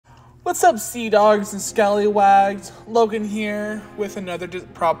What's up, Sea Dogs and Scallywags? Logan here with another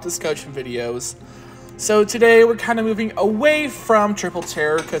prop discussion videos. So today we're kind of moving away from Triple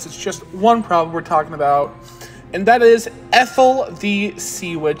Terror because it's just one prop we're talking about, and that is Ethel the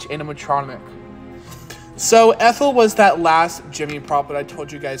Sea Witch animatronic. So Ethel was that last Jimmy prop that I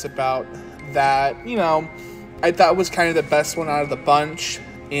told you guys about that, you know, I thought was kind of the best one out of the bunch,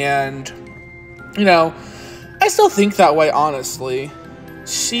 and, you know, I still think that way, honestly.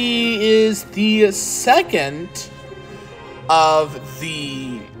 She is the second of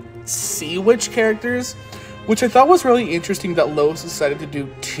the Sea Witch characters, which I thought was really interesting that Lowe decided to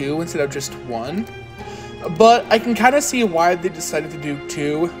do 2 instead of just 1. But I can kind of see why they decided to do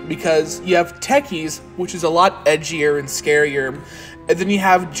 2, because you have Techies, which is a lot edgier and scarier, and then you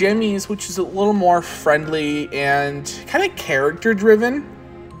have Jimmies, which is a little more friendly and kind of character driven.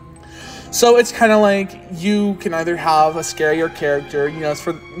 So it's kind of like you can either have a scarier character, you know, it's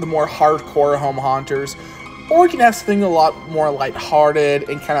for the more hardcore home haunters, or you can have something a lot more lighthearted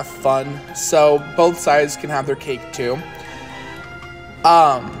and kind of fun. So both sides can have their cake too.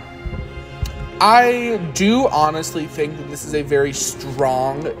 I do honestly think that this is a very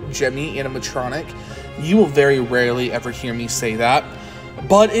strong Jimmy animatronic. You will very rarely ever hear me say that,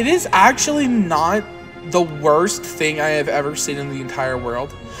 but it is actually not the worst thing I have ever seen in the entire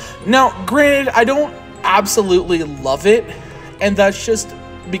world. Now, granted, I don't absolutely love it, and that's just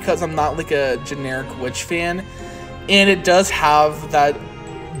because I'm not like a generic witch fan, and it does have that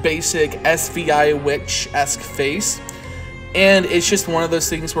basic SVI witch-esque face, and it's just one of those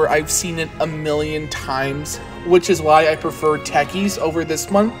things where I've seen it a million times, which is why I prefer Techies over this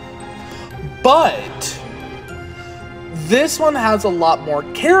one. But this one has a lot more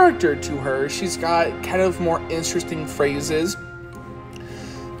character to her. She's got kind of more interesting phrases.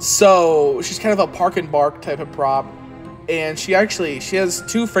 So she's kind of a park and bark type of prop, and she has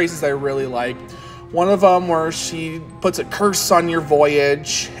 2 phrases I really like. One of them where she puts a curse on your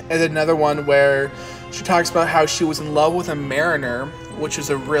voyage, and another one where she talks about how she was in love with a mariner, which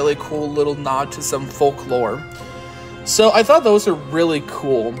is a really cool little nod to some folklore. So I thought those are really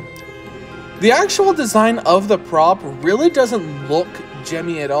cool. The actual design of the prop really doesn't look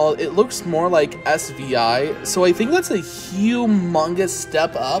Jimmy at all. It looks more like SVI, so I think that's a humongous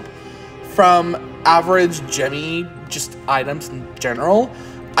step up from average Jimmy just items in general.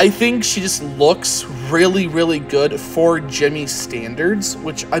 I think she just looks really, really good for Jimmy standards,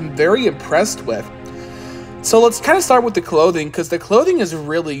 which I'm very impressed with. So let's kind of start with the clothing, because the clothing is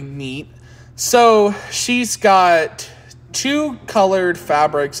really neat. So she's got 2 colored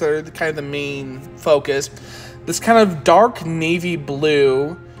fabrics that are kind of the main focus. This kind of dark navy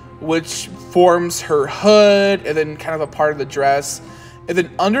blue, which forms her hood and then kind of a part of the dress. And then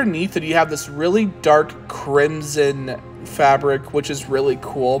underneath it, you have this really dark crimson fabric, which is really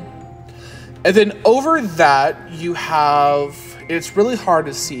cool. And then over that, you have, it's really hard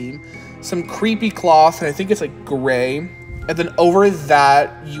to see, some creepy cloth, and I think it's like gray. And then over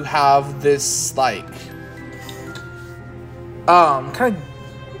that, you have this like kind of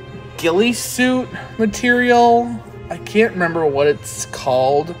ghillie suit material. I can't remember what it's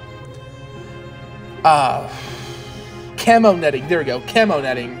called. Camo netting. There we go. Camo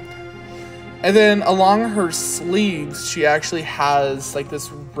netting. And then along her sleeves, she actually has like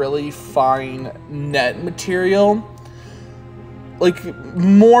this really fine net material. Like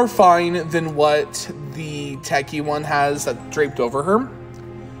more fine than what the Techie one has that draped over her.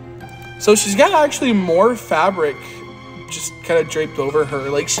 So she's got actually more fabric just kind of draped over her.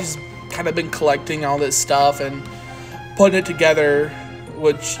 Like she's kind of been collecting all this stuff and putting it together,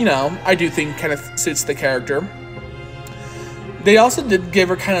 which, you know, I do think kind of suits the character. They also did give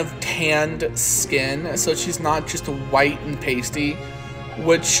her kind of tanned skin, so she's not just white and pasty,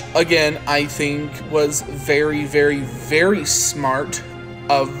 which again I think was very, very, very smart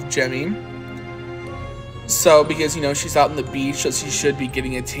of Jimmy. So because, you know, she's out on the beach, so she should be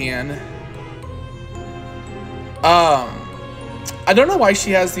getting a tan. I don't know why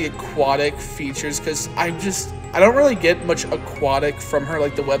she has the aquatic features, because I don't really get much aquatic from her,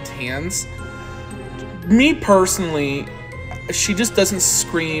 like the webbed hands. Me personally, she just doesn't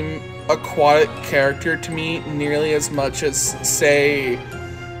scream aquatic character to me nearly as much as, say,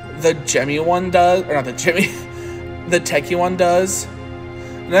 the Jimmy one does, or not the Jimmy, the Techie one does.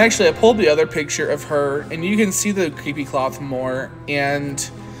 And actually, I pulled the other picture of her, and you can see the creepy cloth more, and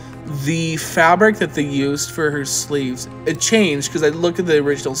the fabric that they used for her sleeves, it changed because I looked at the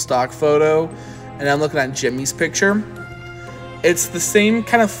original stock photo and I'm looking at Jimmy's picture. It's the same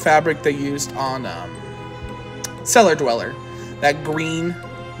kind of fabric they used on Cellar Dweller. That green,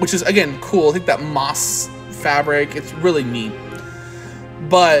 which is, again, cool. I think that moss fabric, it's really neat.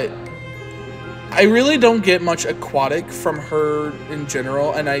 But I really don't get much aquatic from her in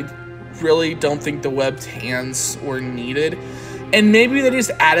general, and I really don't think the webbed hands were needed. And maybe they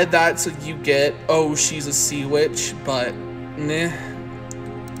just added that so you get, oh, she's a sea witch, but meh.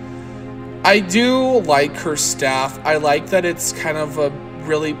 I do like her staff. I like that it's kind of a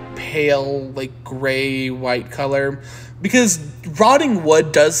really pale, like gray white color, because rotting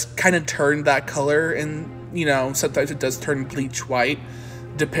wood does kind of turn that color, and you know, sometimes it does turn bleach white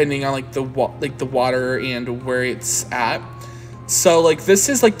depending on like the water and where it's at. So like this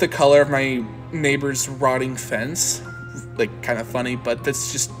is like the color of my neighbor's rotting fence. Like kind of funny, but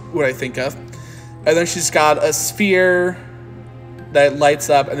that's just what I think of. And then she's got a sphere that lights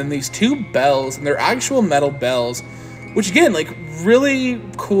up, and then these two bells, and they're actual metal bells, which again, like really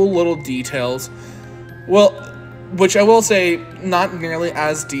cool little details. Well, which I will say, not nearly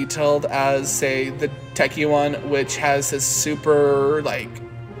as detailed as, say, the techie one, which has this super like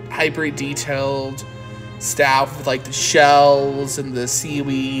hyper detailed staff with like the shells and the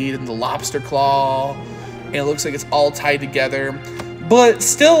seaweed and the lobster claw, and it looks like it's all tied together, but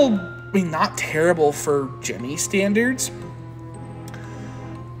still, I mean, not terrible for Jimmy standards.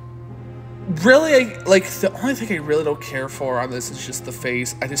 Really, like, the only thing I really don't care for on this is just the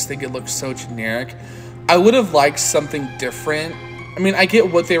face. I just think it looks so generic. I would have liked something different. I mean, I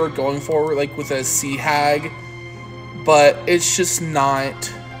get what they were going for, like, with a sea hag, but it's just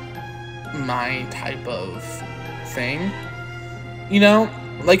not my type of thing. You know?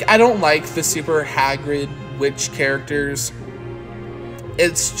 Like, I don't like the super Hagrid witch characters.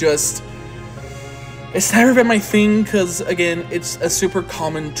 It's just... it's never been my thing, because, again, it's a super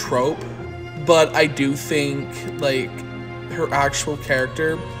common trope. But I do think, like, her actual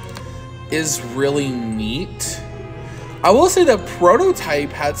character is really neat. I will say that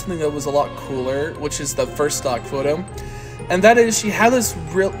Prototype had something that was a lot cooler, which is the first stock photo. And that is, she had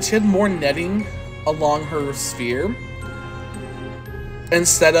more netting along her sphere,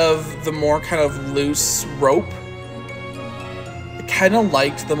 instead of the more kind of loose rope. I kind of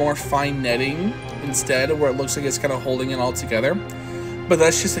liked the more fine netting instead, where it looks like it's kind of holding it all together. But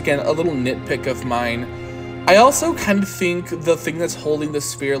that's just, again, a little nitpick of mine. I also kind of think the thing that's holding the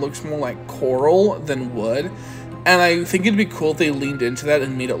sphere looks more like coral than wood. And I think it'd be cool if they leaned into that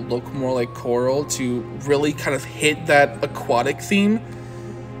and made it look more like coral to really kind of hit that aquatic theme.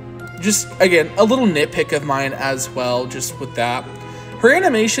 Just, again, a little nitpick of mine as well, just with that. Her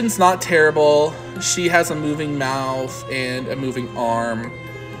animation's not terrible. She has a moving mouth and a moving arm.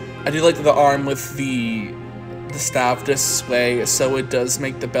 I do like the arm with the staff just sway, so it does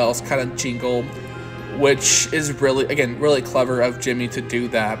make the bells kind of jingle, which is really, again, really clever of Jimmy to do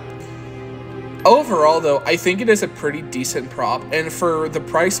that. Overall, though, I think it is a pretty decent prop, and for the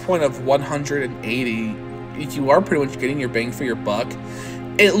price point of $180, you are pretty much getting your bang for your buck.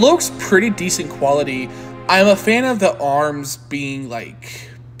 It looks pretty decent quality. I'm a fan of the arms being like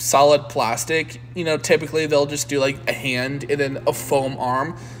solid plastic. You know, typically they'll just do like a hand and then a foam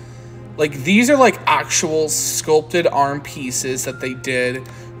arm. Like, these are like actual sculpted arm pieces that they did,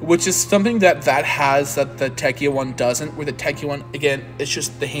 which is something that has that the Techie one doesn't, where the Techie one, again, it's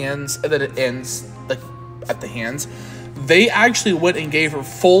just the hands and then it ends like at the hands. They actually went and gave her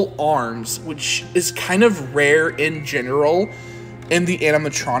full arms, which is kind of rare in general in the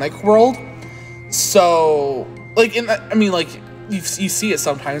animatronic world. So, like, I mean, like, you see it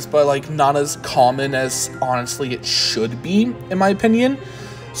sometimes, but like not as common as honestly it should be, in my opinion.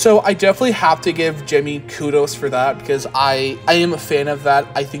 So I definitely have to give Jimmy kudos for that, because I am a fan of that.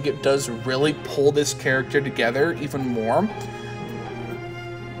 I think it does really pull this character together even more.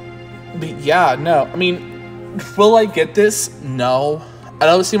 But yeah, no, I mean, will I get this? No. I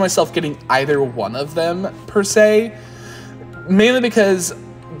don't see myself getting either one of them, per se. Mainly because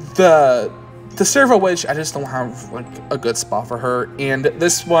the Servo Witch, I just don't have like a good spot for her. And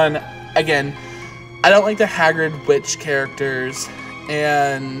this one, again, I don't like the Hagrid Witch characters.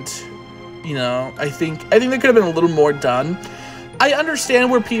 And, you know, I think there could have been a little more done. I understand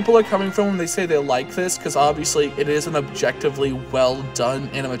where people are coming from when they say they like this, because obviously it is an objectively well done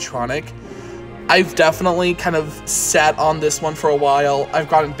animatronic. I've definitely kind of sat on this one for a while. I've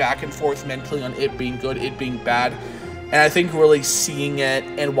gotten back and forth mentally on it being good, it being bad. And I think really seeing it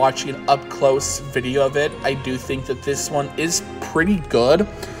and watching an up-close video of it, I do think that this one is pretty good.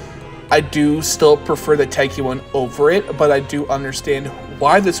 I do still prefer the Techie one over it, but I do understand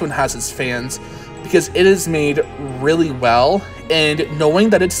why this one has its fans, because it is made really well, and knowing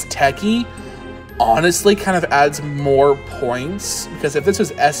that it's Techie honestly kind of adds more points, because if this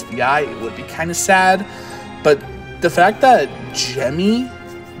was SVI, it would be kind of sad. But the fact that Jimmy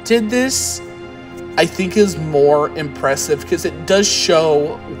did this I think is more impressive because it does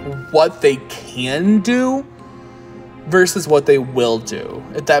show what they can do versus what they will do,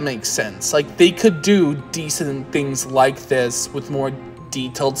 if that makes sense. Like, they could do decent things like this with more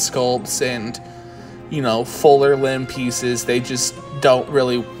detailed sculpts and, you know, fuller limb pieces. They just don't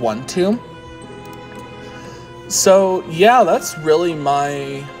really want to. So yeah, that's really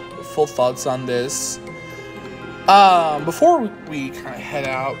my full thoughts on this. Before we kind of head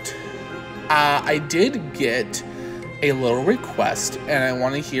out, I did get a little request, and I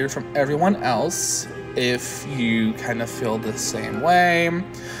want to hear from everyone else if you kind of feel the same way.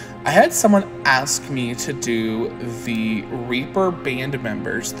 I had someone ask me to do the Reaper band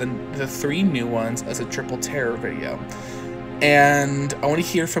members, the 3 new ones, as a Triple Terror video. And I want to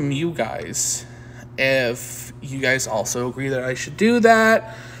hear from you guys if you guys also agree that I should do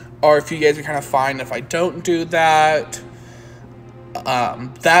that, or if you guys are kind of fine if I don't do that.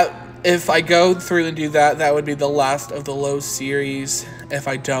 If I go through and do that, that would be the last of the Lowe series. If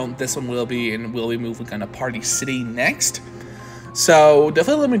I don't, this one will be, and we'll be moving on to Party City next. So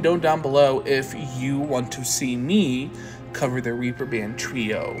definitely let me know down below if you want to see me cover the Reaper Band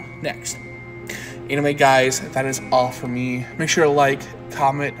trio next. Anyway, guys, that is all for me. Make sure to like,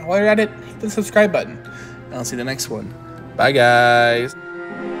 comment, and while you're at it, hit the subscribe button. And I'll see you in the next one. Bye, guys.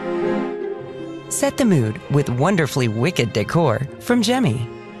 Set the mood with wonderfully wicked decor from Jemmy.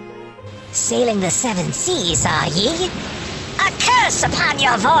 Sailing the 7 seas, are ye? A curse upon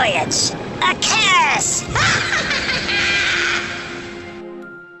your voyage! A curse!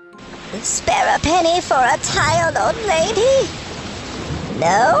 Spare a penny for a tired old lady?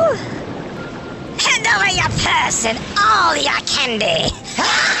 No? Hand over your purse and all your candy!